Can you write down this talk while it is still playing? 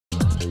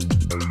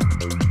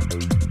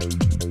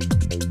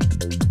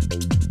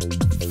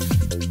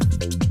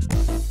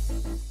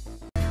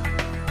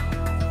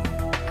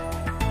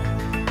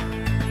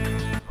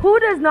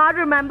not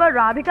remember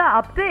Radhika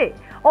Apte?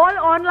 All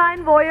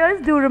online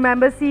voyeurs do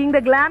remember seeing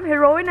the glam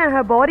heroine and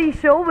her body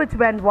show which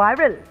went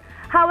viral.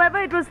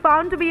 However, it was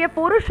found to be a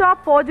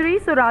Photoshop forgery,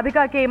 so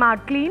Radhika came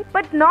out clean,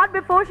 but not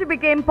before she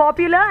became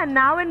popular, and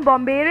now in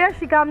Bombairiya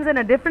she comes in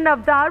a different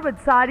avatar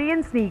with sari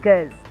and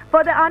sneakers.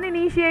 For the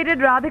uninitiated,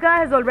 Radhika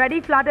has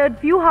already fluttered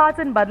few hearts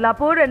in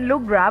Badlapur and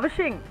looked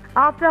ravishing.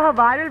 After her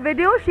viral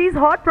video, she's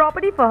hot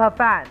property for her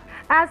fans.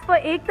 As for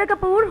Ekta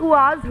Kapoor, who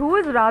asked who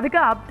is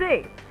Radhika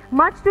Apte,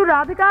 much to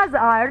Radhika's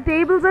ire,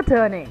 tables are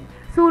turning.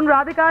 Soon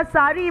Radhika's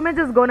sari image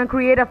is gonna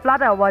create a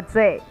flutter, what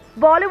say?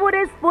 Bollywood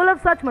is full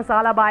of such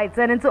masala bytes,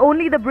 and it's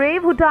only the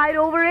brave who tide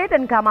over it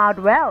and come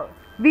out well.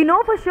 We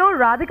know for sure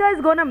Radhika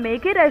is gonna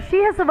make it as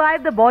she has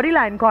survived the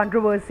Bodyline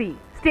controversy.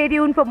 Stay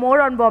tuned for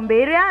more on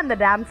Bombairiya and the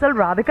damsel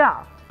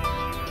Radhika.